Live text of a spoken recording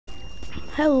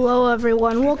Hello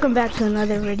everyone, welcome back to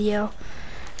another video.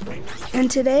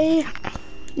 And today,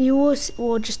 you will see,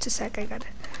 well just a sec, I got it.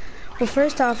 Well,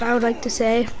 first off, I would like to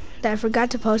say that I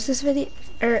forgot to post this video,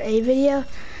 or a video,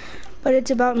 but it's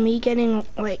about me getting,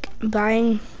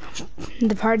 buying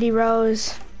the party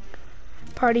rose,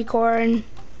 party corn,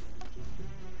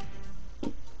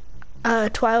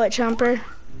 twilight jumper,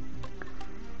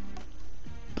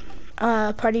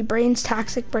 party brains,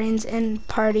 toxic brains, and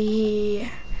party,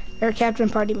 or Captain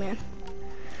Party Man.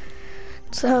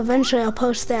 So eventually I'll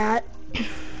post that. I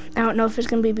don't know if it's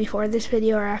gonna be before this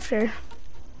video or after.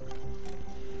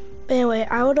 But anyway,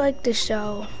 I would like to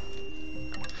show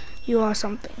you all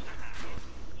something.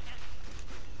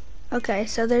 Okay,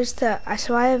 so there's so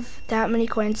I have that many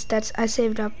coins. I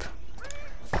saved up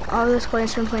all those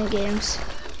coins from playing games,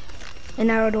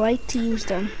 and I would like to use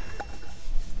them.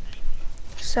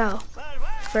 So,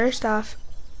 first off,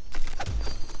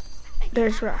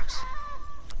 there's rocks.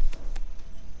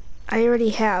 I already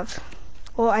have.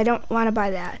 Well, I don't want to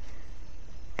buy that.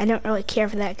 I don't really care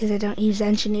for that because I don't use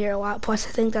engineer a lot. Plus, I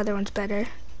think the other one's better.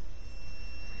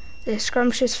 The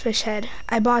scrumptious fish head.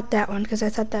 I bought that one because I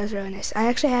thought that was really nice. I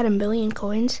actually had 1,000,000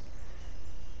 coins.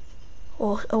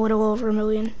 Well, a little over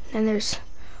 1,000,000. And there's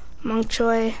monk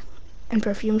choy and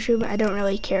perfume shroom. I don't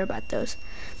really care about those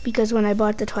because when I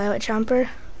bought the twilight jumper,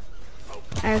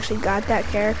 I actually got that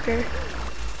character.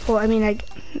 Well, I mean,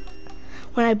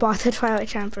 when I bought the twilight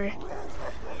jumper,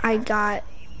 I got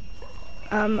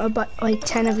like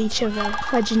 10 of each of the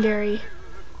legendary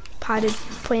potted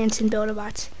plants and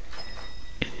build-a-bots.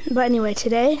 But anyway,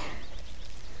 today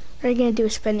we're gonna do a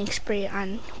spending spree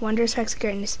on Wondrous Hex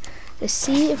Greatness to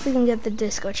see if we can get the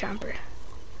disco chomper,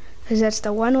 because that's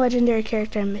the one legendary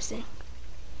character I'm missing.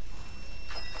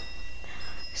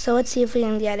 So let's see if we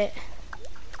can get it.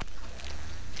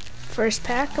 First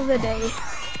pack of the day.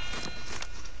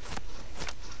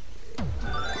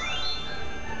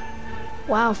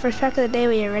 Wow, first pack of the day,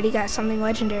 we already got something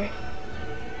legendary.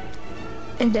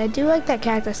 And I do like that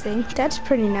cactus thing. That's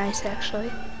pretty nice, actually.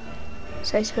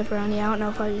 Sliced pepperoni, I don't know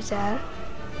if I'll use that.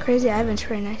 Crazy Ivan's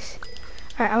pretty nice.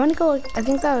 Alright, I want to go, I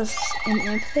think that was an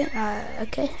imp thing.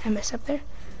 Okay, I messed up there.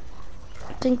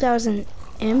 I think that was an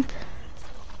imp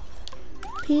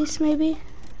piece, maybe?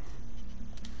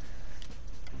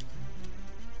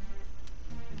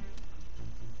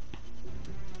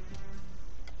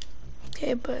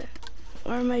 Okay, but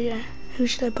where am I gonna, who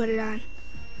should I put it on?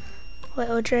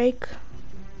 Little Drake.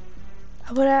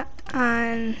 I'll put it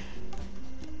on,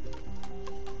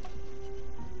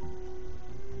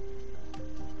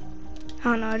 I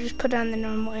don't know, I'll just put it on the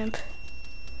normal imp.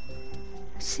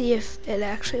 See if it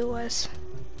actually was.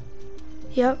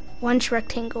 Yep, lunch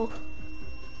rectangle.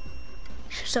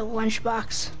 It's just a lunch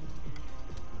box.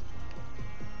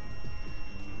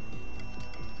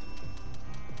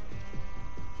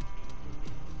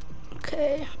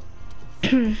 Okay.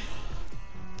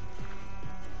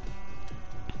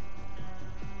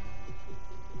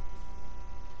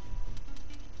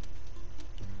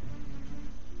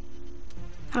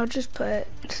 I'll just put,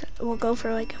 we'll go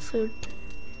for like a food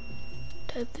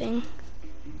type thing.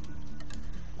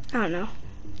 I don't know.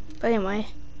 But anyway,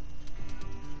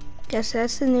 guess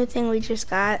that's the new thing we just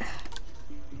got.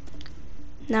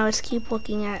 Now let's keep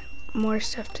looking at more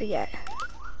stuff to get.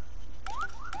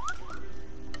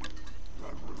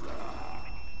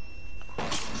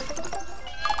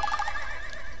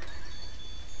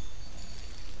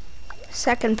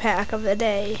 Second pack of the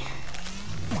day.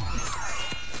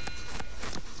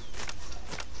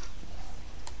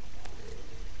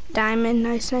 Diamond,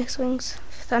 nice wings.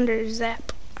 Thunder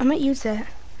Zap. I might use that.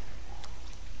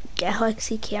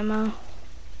 Galaxy camo.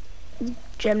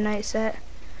 Gem Knight set.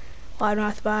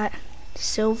 Loudmouth bot.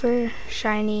 Silver,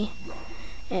 shiny,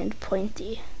 and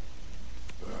pointy.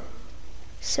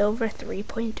 Silver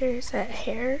 3-pointer. Is that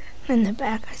hair in the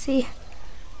back I see?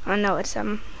 Oh no, it's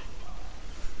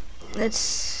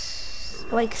it's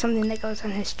like something that goes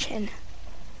on his chin.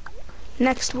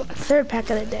 Next one, third pack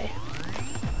of the day.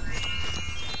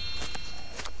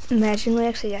 Imagine we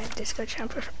actually got disco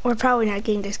jumper. We're probably not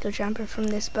getting disco jumper from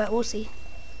this, but we'll see.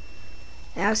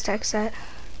 Aztec set.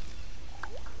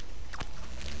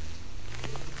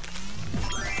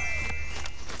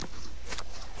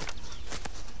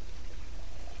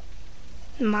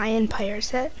 Mayan Pyre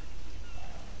set.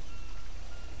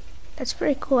 That's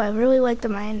pretty cool. I really like the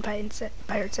Mayan Pirate set.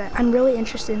 I'm really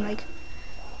interested in like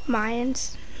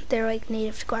Mayans. They're like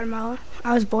native to Guatemala.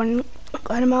 I was born in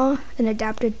Guatemala and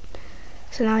adopted,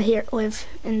 so now I live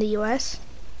in the US.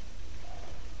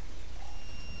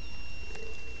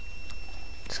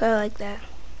 So I like that.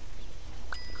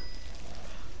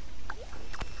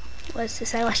 What's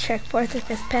this? I lost track. 4th or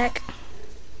 5th pack.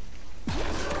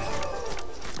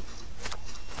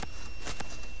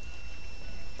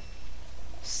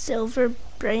 Silver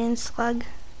brain slug.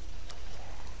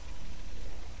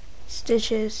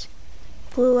 Stitches.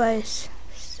 Blue ice.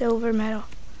 Silver metal.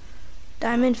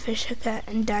 Diamond fish hookup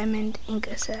and diamond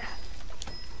inca set.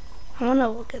 I want to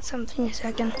look at something a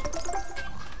second.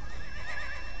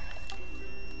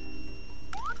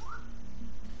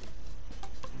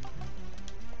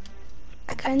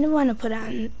 I kind of want to put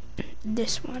on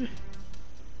this one.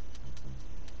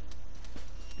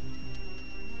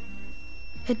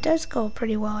 It does go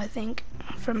pretty well, I think.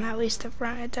 From at least the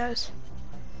front, it does.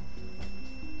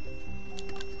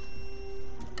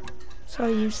 So I'll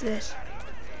use this.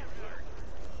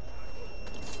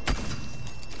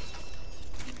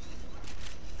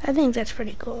 I think that's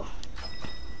pretty cool.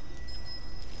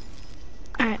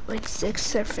 Alright, like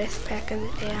 6th or 5th pack of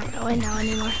the day. I don't really know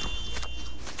anymore.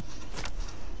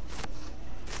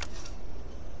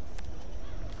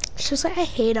 It's just like I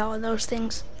hate all of those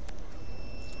things.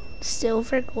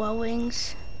 Silver glow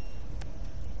wings.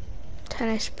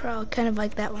 Tennis Pro, kind of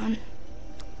like that one.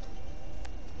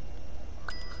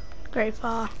 Great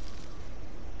fall.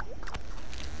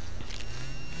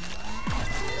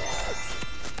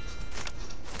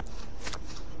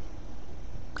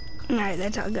 Alright,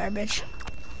 that's all garbage.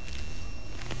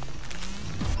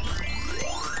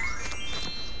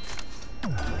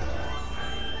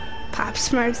 Pop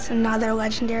Smarts, another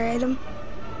legendary item.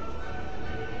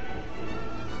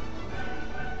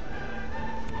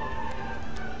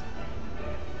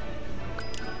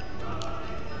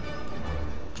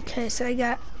 Okay, so I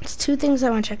got 2 things I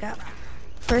want to check out.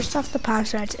 First off, the Pop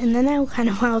Smarts, and then I kind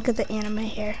of want to look at the anime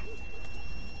here.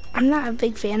 I'm not a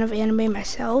big fan of anime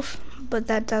myself, but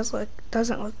that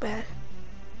doesn't look bad.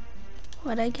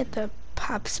 Would I get the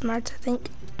Pop Smarts, I think?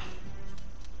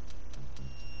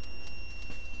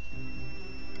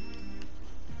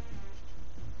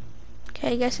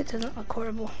 Okay, I guess it doesn't look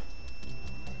horrible.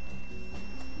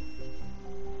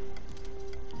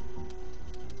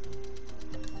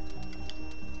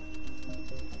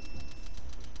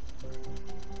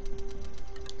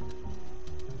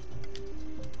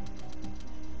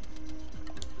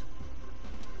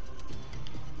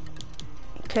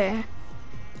 Okay.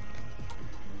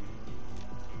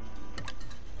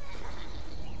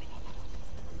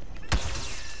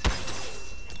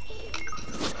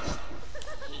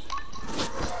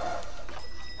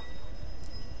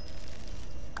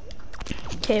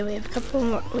 Okay, we have a couple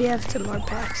more. We have some more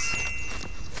packs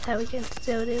that we can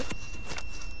still do.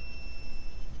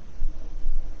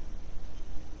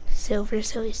 Silver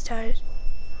silly stars.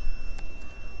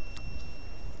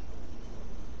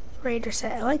 Raider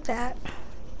set. I like that.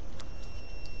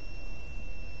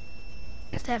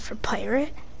 Is that for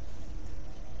pirate?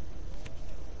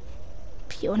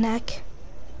 Peel neck.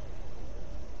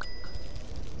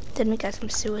 Then we got some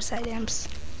suicide imps.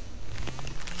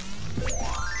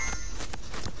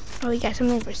 Oh, we got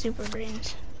something for super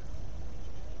brains.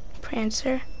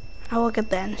 Prancer. I'll look at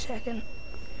that in a second.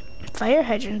 Fire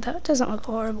hydrant. That doesn't look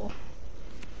horrible.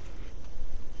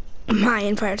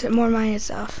 Mayan parts. More Mayan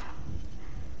stuff.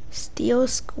 Steel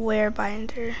square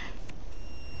binder.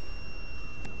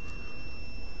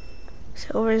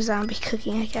 Silver zombie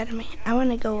cooking academy. I want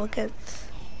to go look at.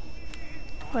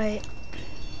 Wait.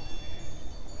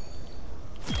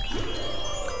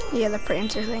 Yeah, the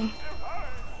Prancer thing.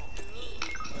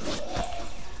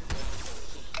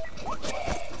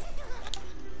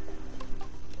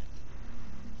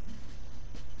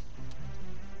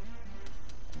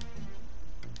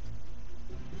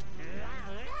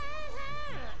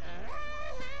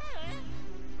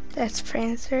 That's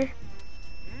Prancer.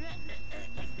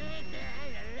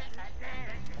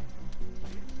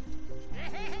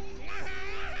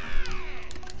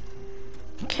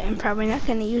 Okay, I'm probably not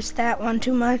going to use that one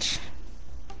too much.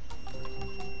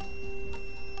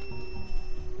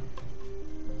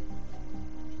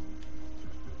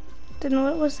 Then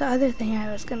what was the other thing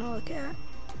I was going to look at?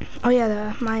 Oh yeah,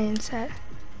 the Mayan set.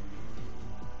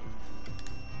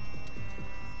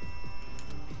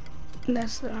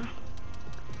 That's the...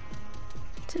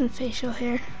 It's in facial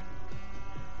hair.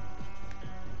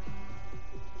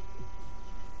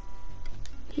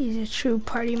 He's a true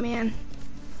party man.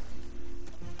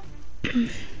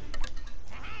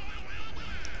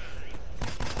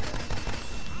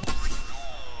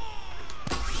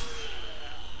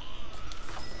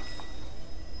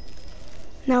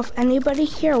 Now, if anybody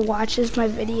here watches my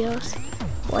videos,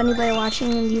 or anybody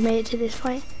watching and you made it to this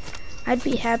point, I'd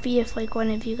be happy if like one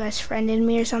of you guys friended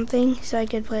me or something so I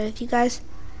could play with you guys.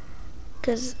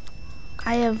 Because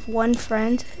I have one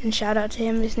friend, and shout out to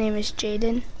him. His name is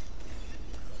Jaden.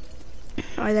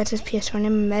 Or that's his PS4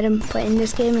 name. I met him playing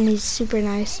this game, and he's super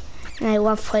nice, and I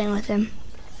love playing with him.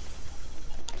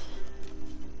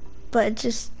 But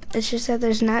it's just that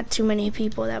there's not too many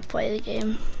people that play the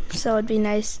game, so it'd be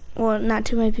nice. Well, not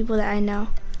too many people that I know,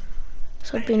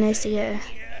 so it'd be nice to get.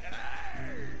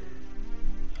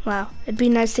 Wow, it'd be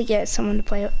nice to get someone to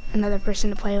play, another person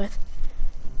to play with.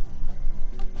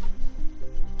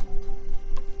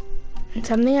 And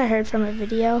something I heard from a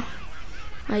video,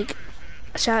 like,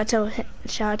 shout out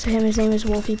to him. His name is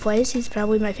Wolfie Plays. He's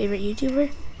probably my favorite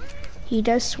YouTuber. He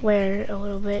does swear a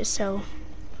little bit, so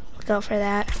look out for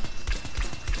that.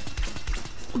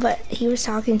 But he was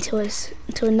talking to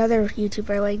another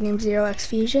YouTuber like named 0x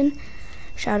Fusion.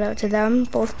 Shout out to them.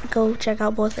 Both go check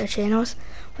out both their channels.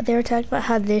 But they were talking about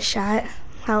how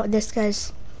this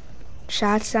guy's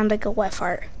shots sound like a wet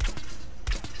fart.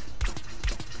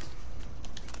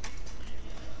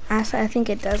 I think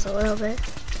it does a little bit.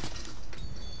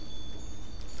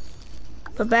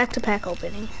 But back to pack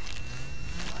opening.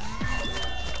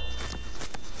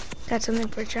 Got something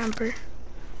for Jumper.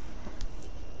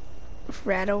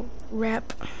 Rattle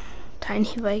Wrap.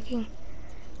 Tiny Viking.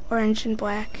 Orange and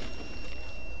black.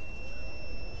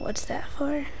 What's that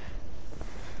for?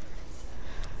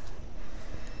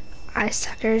 Eye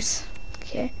suckers.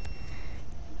 Okay.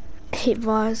 8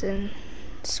 balls and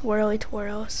swirly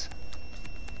twirls.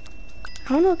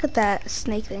 I want to look at that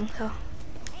snake thing though.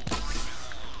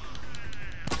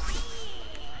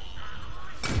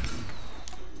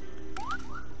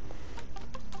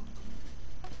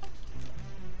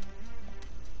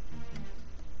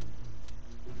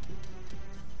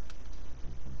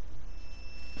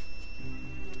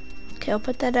 Okay, I'll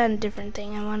put that on a different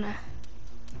thing. I want to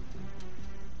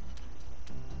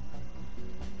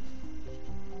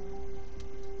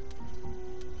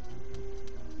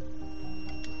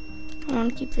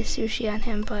keep the sushi on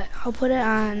him, but I'll put it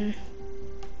on.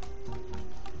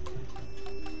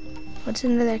 What's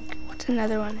another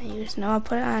one I use? No, I'll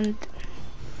put it on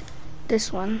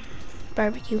this one,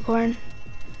 barbecue corn.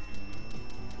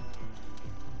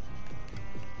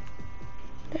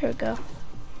 There we go.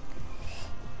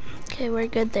 Okay, we're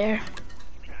good there.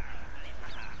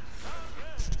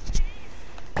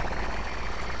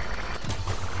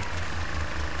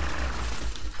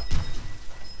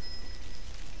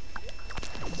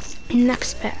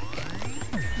 Next pack.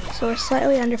 So we're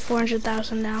slightly under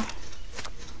 400,000 now.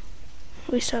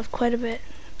 We still have quite a bit.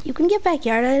 You can get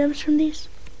backyard items from these?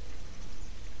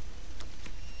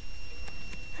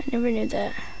 I never knew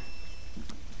that.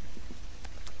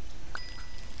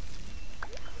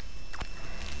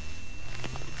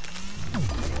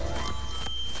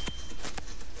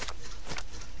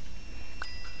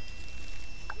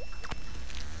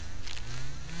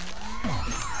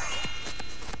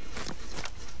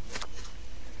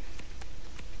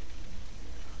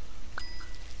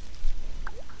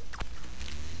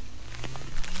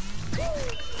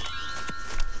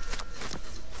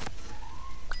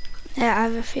 Yeah, I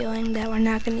have a feeling that we're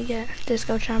not gonna get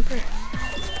Disco Chomper.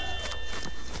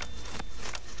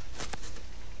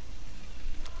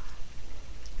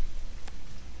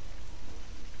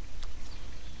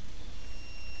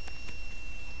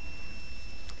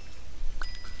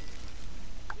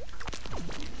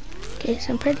 Okay,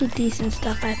 some pretty decent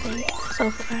stuff I think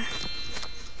so far.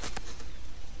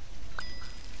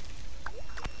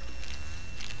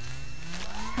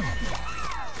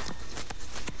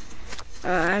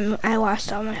 I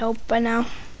lost all my hope by now.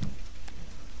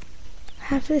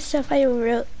 Half of the stuff I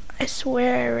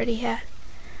swear I already had.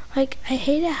 Like, I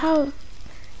hate it how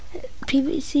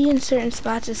PVC in certain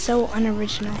spots is so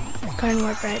unoriginal. Garden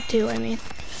Warcraft too, I mean.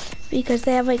 Because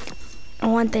they have like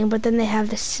one thing, but then they have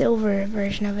the silver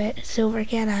version of it. Silver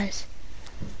cat eyes.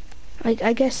 Like,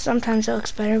 I guess sometimes it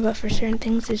looks better, but for certain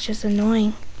things it's just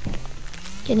annoying.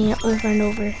 Getting it over and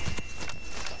over.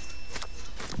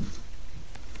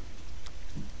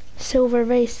 Silver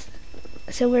vase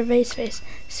face.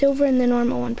 Silver and the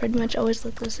normal one pretty much always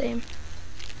look the same.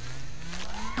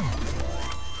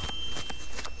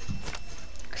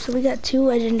 So we got 2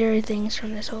 legendary things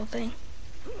from this whole thing.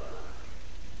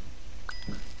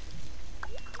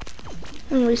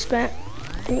 And we spent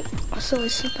a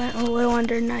little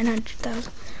under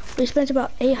 900,000. We spent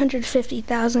about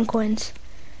 850,000 coins.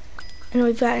 And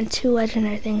we've gotten 2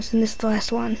 legendary things, and this is the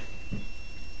last one.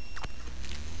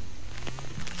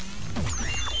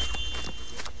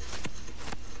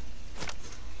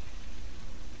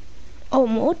 Oh,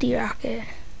 multi-rocket.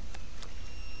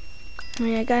 I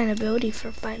mean, I got an ability for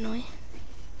finally.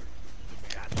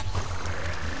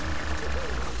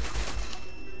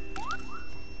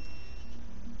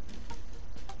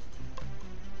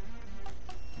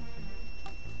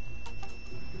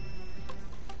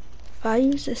 If I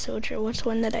use the soldier, what's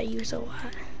one that I use a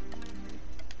lot?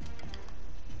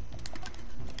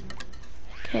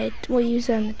 Okay, we'll use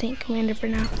the tank commander for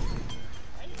now.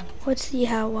 Let's see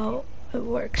how well it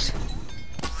works.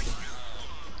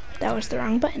 That was the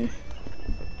wrong button.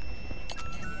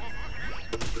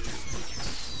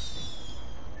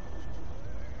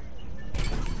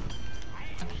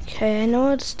 Okay, I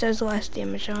know it does less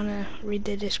damage. I wanna read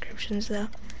the descriptions though.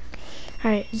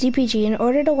 Alright, ZPG. In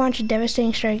order to launch a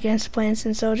devastating strike against plants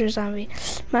and soldier zombie,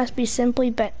 must be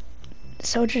simply bent.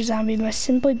 Soldier zombie must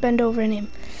simply bend over and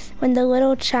aim. When the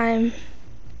little chime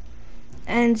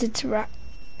ends its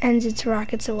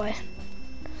rockets away.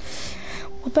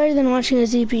 What better than launching a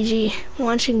ZPG?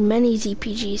 Launching many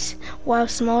ZPGs. While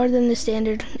smaller than the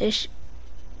standard issue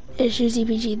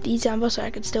ZPG, these zombies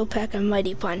could still pack a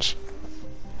mighty punch.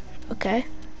 Okay.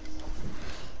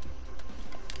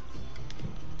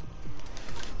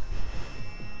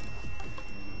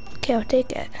 Okay, I'll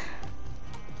take it.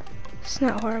 It's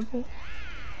not horrible.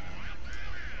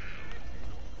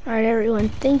 Alright everyone,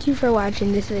 thank you for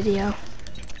watching this video.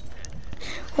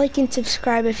 Like and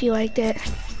subscribe if you liked it.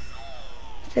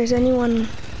 If there's anyone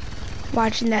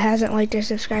watching that hasn't liked or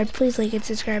subscribed, please like and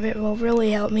subscribe. It will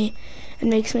really help me and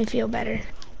makes me feel better.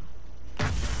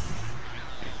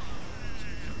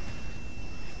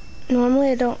 Normally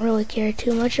I don't really care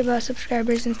too much about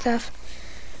subscribers and stuff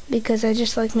because I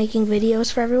just like making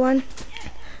videos for everyone.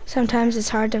 Sometimes it's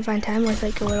hard to find time with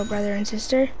like a little brother and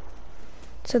sister.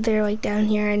 So they're like down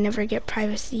here. I never get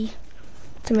privacy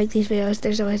to make these videos.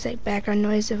 There's always like background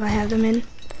noise if I have them in.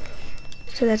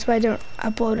 So that's why I don't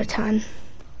upload a ton.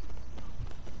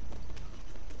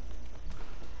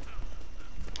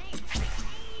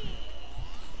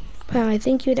 But anyway,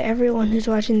 thank you to everyone who's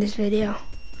watching this video.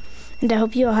 And I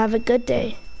hope you all have a good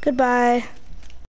day. Goodbye.